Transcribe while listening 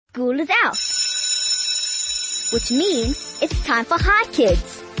School is out, which means it's time for Hi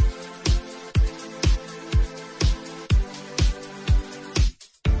Kids.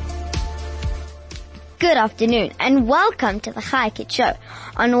 Good afternoon and welcome to the Hi Kids Show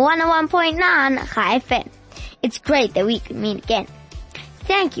on 101.9 Hi FM. It's great that we can meet again.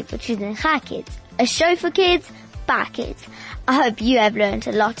 Thank you for choosing Hi Kids, a show for kids, by kids. I hope you have learned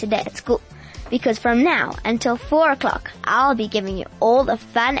a lot today at school, because from now until 4 o'clock, I'll be giving you all the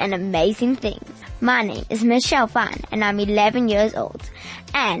fun and amazing things. My name is Michelle Fine and I'm 11 years old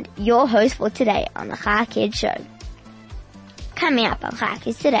and your host for today on the Hi Kids Show. Coming up on Hi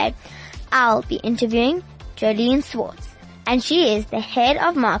Kids today, I'll be interviewing Jolene Swartz, and she is the head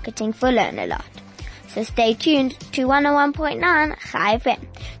of marketing for Learnalot. So stay tuned to 101.9 Hi FM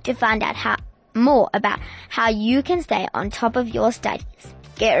to find out more about how you can stay on top of your studies.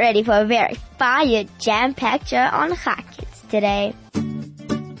 Get ready for a very fire jam-packed show on Hi Kids today.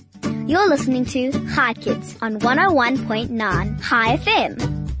 You're listening to Hi Kids on 101.9 Hi FM.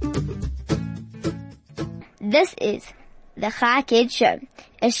 This is the Hi Kids Show,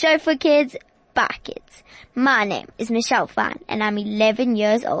 a show for kids, by kids. My name is Michelle Fine and I'm 11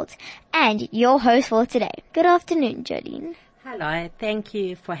 years old and your host for today. Good afternoon, Jolene. Hello, thank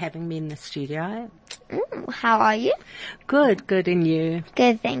you for having me in the studio. How are you? Good, and you?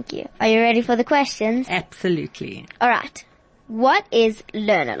 Good, thank you. Are you ready for the questions? Absolutely. Alright. What is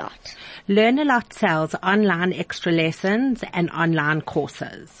Learnalot? Learnalot sells online extra lessons and online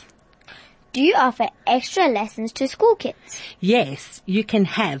courses. Do you offer extra lessons to school kids? Yes, you can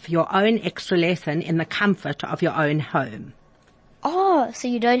have your own extra lesson in the comfort of your own home. Oh, so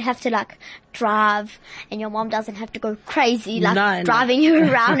you don't have to drive and your mom doesn't have to go crazy driving you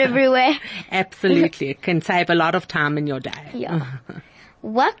around everywhere. Absolutely. It can save a lot of time in your day. Yeah.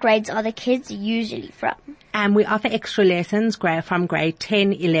 What grades are the kids usually from? We offer extra lessons from grade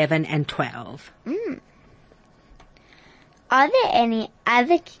 10, 11 and 12. Are there any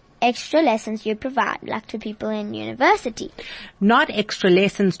other extra lessons you provide, to people in university? Not extra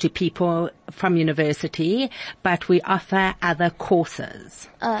lessons to people from university, but we offer other courses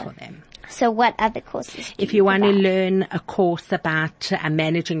for them. So what other courses If you want to learn a course about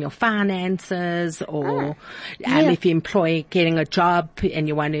managing your finances, or if you're getting a job and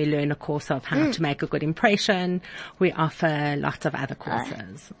you want to learn a course of how to make a good impression, we offer lots of other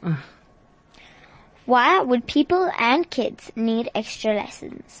courses. Why would people and kids need extra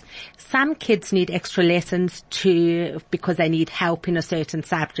lessons? Some kids need extra lessons because they need help in a certain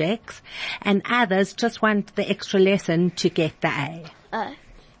subjects, and others just want the extra lesson to get the A.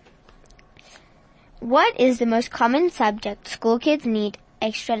 What is the most common subject school kids need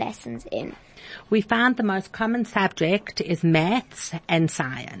extra lessons in? We found the most common subject is maths and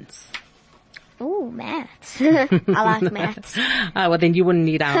science. Ooh, maths. I like maths. Oh, well then you wouldn't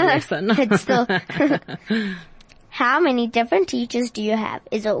need our lesson. It's still. How many different teachers do you have?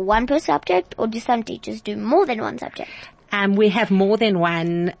 Is it one per subject, or do some teachers do more than one subject? We have more than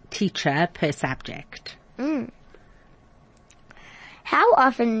one teacher per subject. How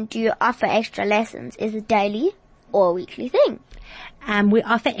often do you offer extra lessons? Is it daily or a weekly thing? We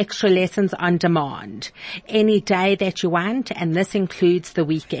offer extra lessons on demand, any day that you want, and this includes the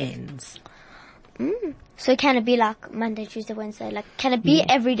weekends. So can it be Monday, Tuesday, Wednesday? Can it be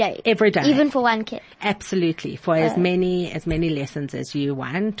every day? Every day. Even for one kid? Absolutely. For as many lessons as you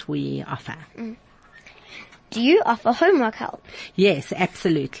want, we offer. Do you offer homework help? Yes,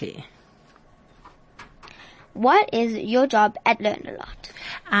 absolutely. What is your job at Learnalot?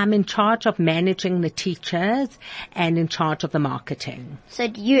 I'm in charge of managing the teachers and in charge of the marketing. So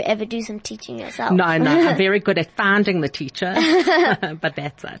do you ever do some teaching yourself? No, I'm very good at finding the teachers, but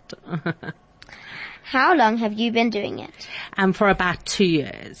that's it. How long have you been doing it? For about 2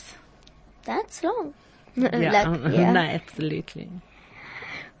 years. That's long. Yeah. No, absolutely.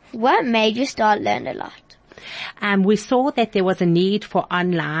 What made you start Learnalot? We saw that there was a need for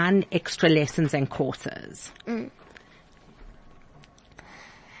online extra lessons and courses.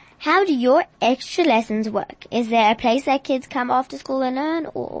 How do your extra lessons work? Is there a place that kids come after school and learn,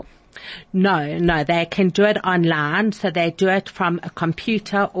 or? No, they can do it online, so they do it from a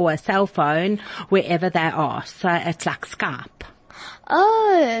computer or a cell phone wherever they are. So it's like Skype.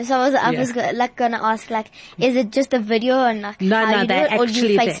 Oh, so I was gonna ask, is it just a video and how you do it, or do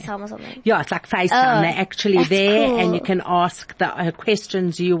you FaceTime or something? Yeah, it's like FaceTime. They're actually there, cool. And you can ask the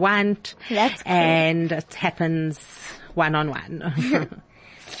questions you want. That's cool. And it happens one-on-one.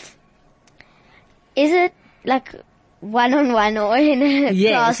 Is it one-on-one or in a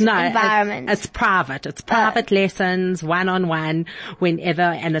class environment? It's private. It's private lessons, one-on-one, whenever,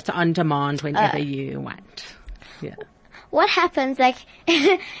 and it's on demand whenever you want. Yeah. what happens, like,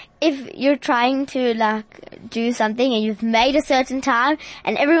 if you're trying to, like, do something and you've made a certain time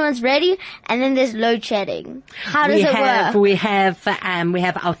and everyone's ready and then there's load shedding? How does it work? We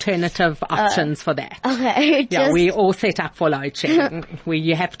have alternative options for that. Okay. Yeah, we all set up for load shedding.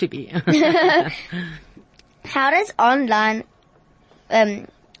 You have to be. How does online,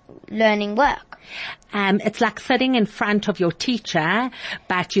 learning work? It's like sitting in front of your teacher,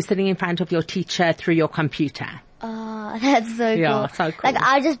 but you're sitting in front of your teacher through your computer. Oh, that's so cool. Yeah, so cool. Like,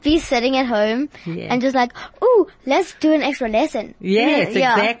 I'll just be sitting at home and just like, ooh, let's do an extra lesson. Yes,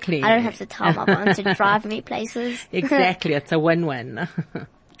 exactly. I don't have to tell my mom to drive me places. Exactly, it's a win-win.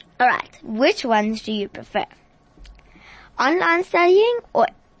 Alright, which ones do you prefer? Online studying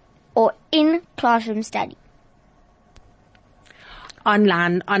or in classroom study?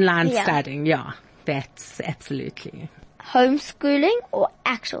 Online studying, yeah, that's absolutely. Homeschooling or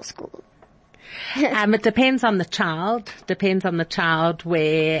actual school? It depends on the child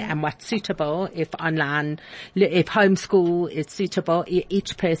where and what's suitable. If homeschool is suitable,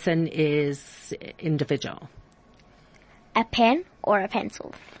 each person is individual. A pen or a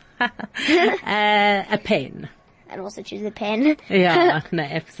pencil? A pen. I'd also choose a pen. Yeah, no,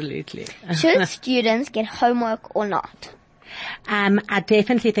 absolutely. Should students get homework or not? I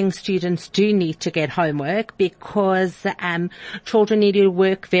definitely think students do need to get homework because children need to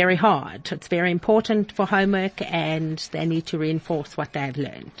work very hard. It's very important for homework and they need to reinforce what they've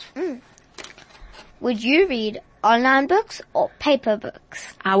learned. Would you read online books or paper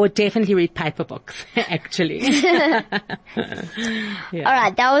books? I would definitely read paper books, actually. Yeah.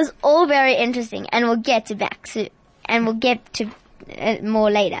 Alright, that was all very interesting and we'll get to more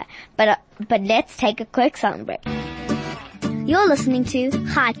later. But let's take a quick song break. You're listening to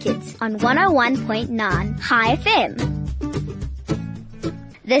Hi Kids on 101.9 Hi FM.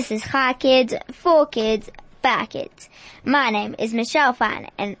 This is Hi Kids, for kids, by kids. My name is Michelle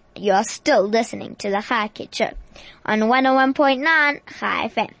Fine and you're still listening to the Hi Kids Show on 101.9 Hi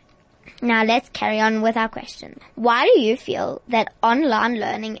FM. Now let's carry on with our question. Why do you feel that online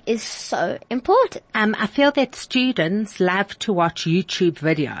learning is so important? I feel that students love to watch YouTube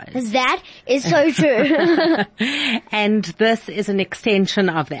videos. That is so true. And this is an extension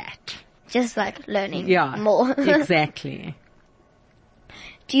of that. Just like learning more. Exactly.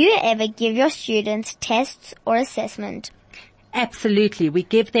 Do you ever give your students tests or assessment? Absolutely. We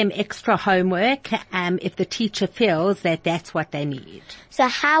give them extra homework if the teacher feels that that's what they need. So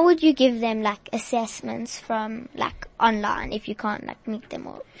how would you give them like assessments from like online if you can't like meet them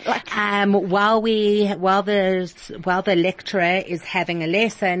or like while the lecturer is having a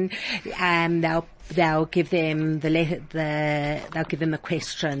lesson, they'll give them the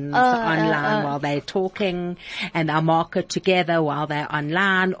questions online while they're talking, and they'll mark it together while they're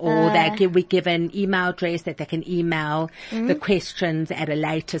online, or we give an email address that they can email the questions at a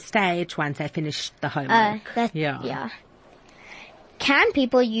later stage once they finish the homework. Yeah. Can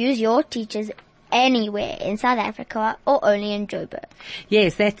people use your teachers anywhere in South Africa or only in Joburg?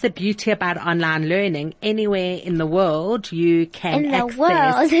 Yes, that's the beauty about online learning. Anywhere in the world you can access.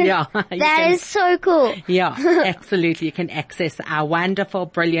 World. Yeah, that is so cool. Yeah, absolutely. You can access our wonderful,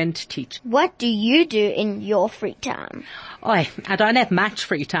 brilliant teachers. What do you do in your free time? I don't have much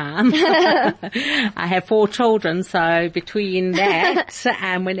free time. I have 4 children, so between that,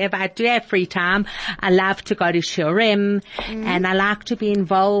 whenever I do have free time, I love to go to Shirim, and I like to be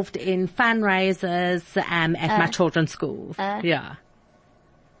involved in fundraisers at my children's schools. Yeah.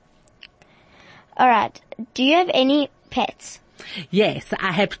 Alright. Do you have any pets? Yes,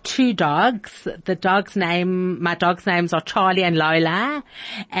 I have 2 dogs. My dogs' names are Charlie and Lola,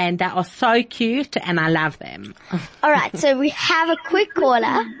 and they are so cute and I love them. Alright, so we have a quick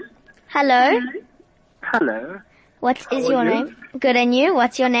caller. Hello? Hello. What is your name? Good, and you?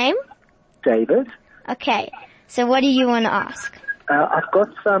 What's your name? David. Okay, so what do you want to ask? I've got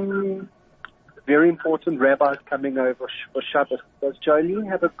some very important rabbis coming over for Shabbos. Does Jolene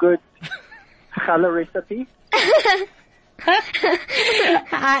have a good challah recipe?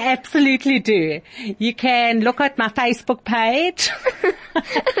 I absolutely do. You can look at my Facebook page.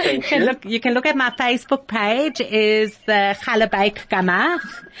 You can look at my Facebook page is the Challah Bake Gamach,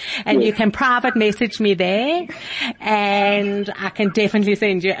 and you can private message me there, and I can definitely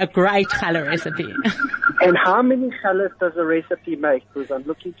send you a great challah recipe. And how many challahs does a recipe make? Because I'm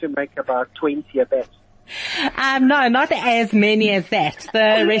looking to make about 20 a batch. No, not as many as that.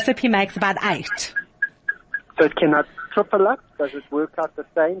 The recipe makes about 8. So it cannot triple up? Does it work out the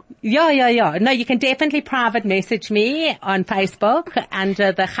same? Yeah. No, you can definitely private message me on Facebook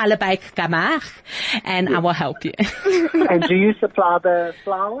under the Chalabaik Gamach, and I will help you. And do you supply the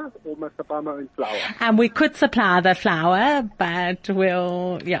flour, or must I buy my own flour? We could supply the flour, but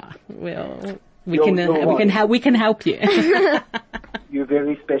we can help you. You're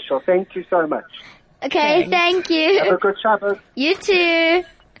very special. Thank you so much. Okay, thank you. Have a good Shabbos. You too.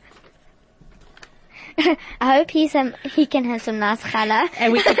 I hope he can have some nice challah.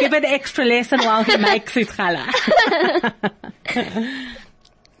 And we can give an extra lesson while he makes his challah.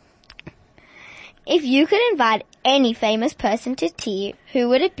 If you could invite any famous person to tea, who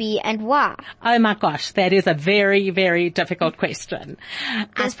would it be and why? Oh my gosh, that is a very, very difficult question.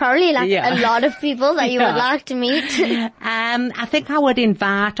 There's probably a lot of people that you would like to meet. I think I would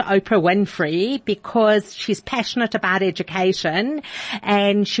invite Oprah Winfrey because she's passionate about education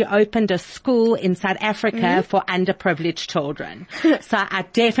and she opened a school in South Africa for underprivileged children. So I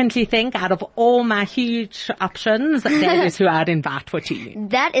definitely think out of all my huge options, that is who I'd invite for tea.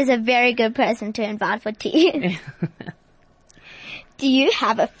 That is a very good person to invite for tea. Do you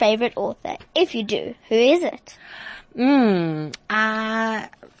have a favorite author? If you do, who is it? I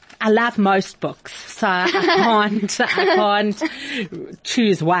love most books, so I can't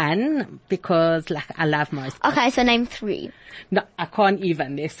choose one because I love most books. Okay, so name 3. No, I can't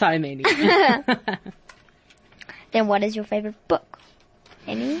even. There's so many. Then what is your favorite book?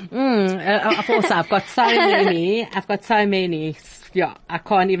 Any? Of course, I've got so many. Yeah, I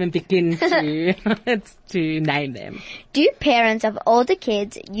can't even begin to name them. Do parents of older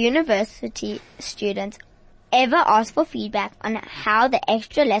kids, university students, ever ask for feedback on how the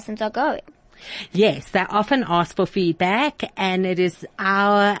extra lessons are going? Yes, they often ask for feedback, and it is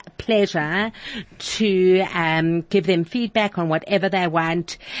our pleasure to give them feedback on whatever they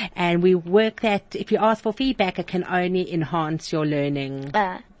want. And we work that if you ask for feedback, it can only enhance your learning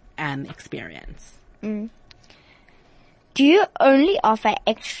experience. Do you only offer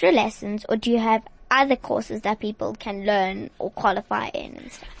extra lessons, or do you have other courses that people can learn or qualify in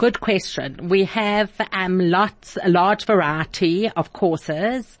and stuff? Good question. We have a large variety of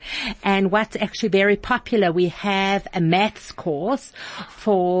courses, and what's actually very popular, we have a maths course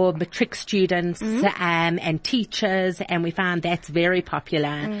for matric students and teachers, and we found that's very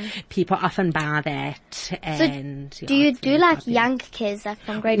popular. People often buy that. And so do you do young kids,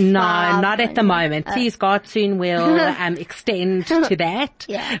 from grade 5? No, not at the moment. Please God, soon we'll extend to that.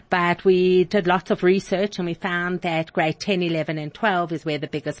 Yeah. But we did lots of research and we found that grade 10, 11 and 12 is where the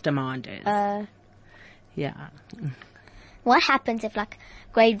biggest demand is. Yeah. What happens if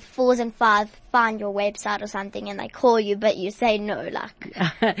grade 4s and 5 find your website or something and they call you but you say no,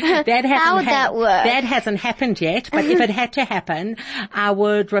 that how would that work? That hasn't happened yet, but if it had to happen, I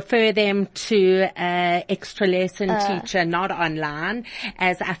would refer them to an extra lesson teacher, not online,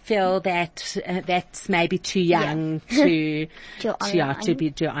 as I feel that that's maybe too young to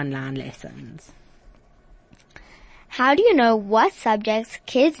do online lessons. How do you know what subjects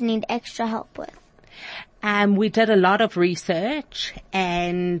kids need extra help with? We did a lot of research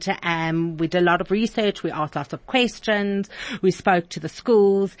and we asked lots of questions, we spoke to the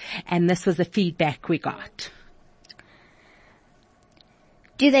schools, and this was the feedback we got.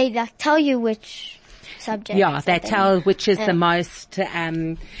 Do they tell you which subject? Yeah, they tell which is the most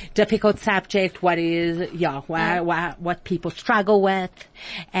difficult subject, what people struggle with,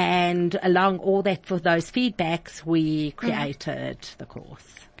 and along all that, for those feedbacks, we created the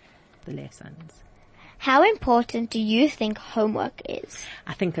course, the lessons. How important do you think homework is?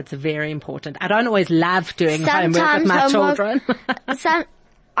 I think it's very important. I don't always love doing homework with my children.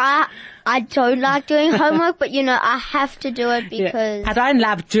 I don't like doing homework, but I have to do it because... I don't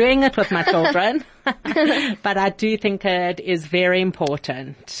love doing it with my children, but I do think it is very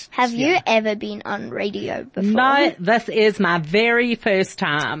important. Have you ever been on radio before? No, this is my very first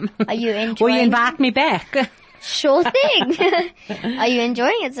time. Are you enjoying Will you invite me back? Sure thing. Are you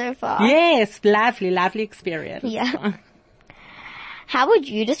enjoying it so far? Yes, lovely experience. Yeah. How would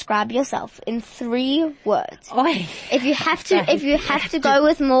you describe yourself in 3 words? Oy. If you have to go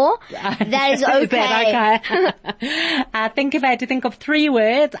with more, that is okay. Is that okay? I think if I had to think of 3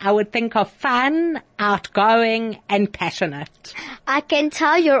 words, I would think of fun, outgoing, and passionate. I can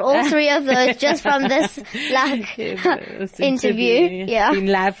tell you're all 3 of those just from this interview. Yeah. It's been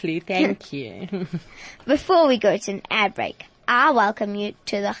lovely. Thank you. Before we go to an ad break, I welcome you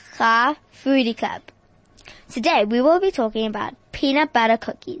to the Chai Foodie Club. Today we will be talking about peanut butter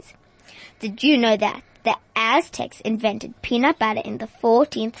cookies. Did you know that the Aztecs invented peanut butter in the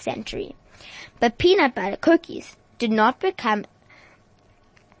 14th century? But peanut butter cookies did not become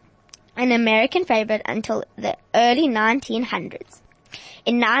an American favorite until the early 1900s.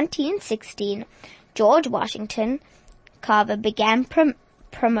 In 1916, George Washington Carver began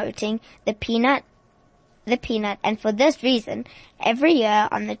promoting the peanut, and for this reason, every year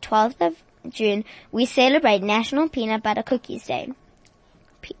on the 12th of June, we celebrate National Peanut Butter Cookies Day.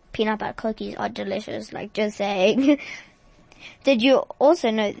 Peanut butter cookies are delicious, like just saying. Did you also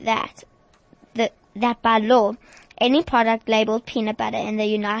know that by law, any product labeled peanut butter in the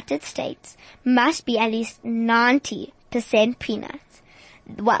United States must be at least 90% peanuts?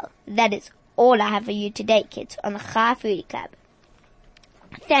 Well, that is all I have for you today, kids, on the Chai Foodie Club.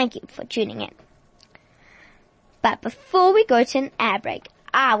 Thank you for tuning in. But before we go to an ad break,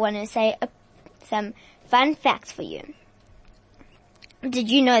 I want to say some fun facts for you.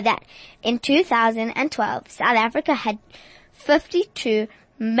 Did you know that in 2012, South Africa had 52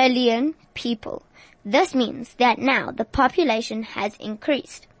 million people? This means that now the population has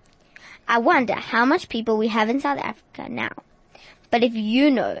increased. I wonder how much people we have in South Africa now. But if you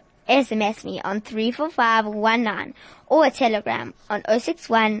know, SMS me on 34519 or a telegram on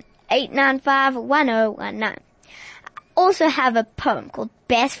 061-895-1019. I also have a poem called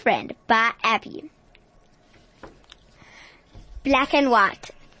Best Friend by Abby. Black and white,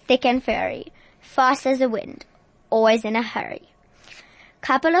 thick and furry, fast as the wind, always in a hurry.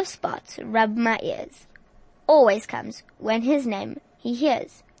 Couple of spots rub my ears, always comes when his name he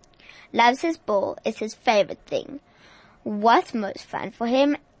hears. Loves his ball, is his favorite thing. What's most fun for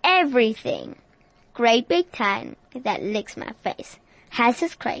him? Everything. Great big tongue that licks my face. Has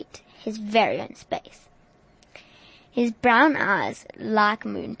his crate, his very own space. His brown eyes like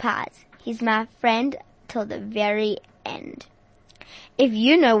moon pies. He's my friend till the very end. If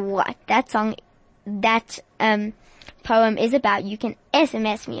you know what that poem is about, you can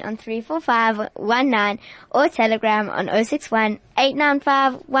SMS me on 34519 or telegram on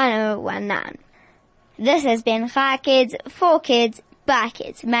 061-895-1019. This has been Chai Kids, for kids, by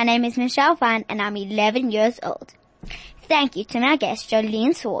kids. My name is Michelle Fan and I'm 11 years old. Thank you to my guest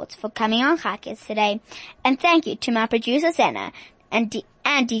Jolene Swartz for coming on Chai Kids today, and thank you to my producer Senna and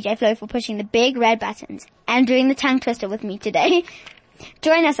DJ Flo for pushing the big red buttons and doing the tongue twister with me today.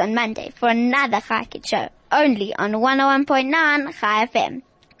 Join us on Monday for another Chai Kids show, only on 101.9 Chai FM.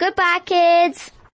 Goodbye, kids!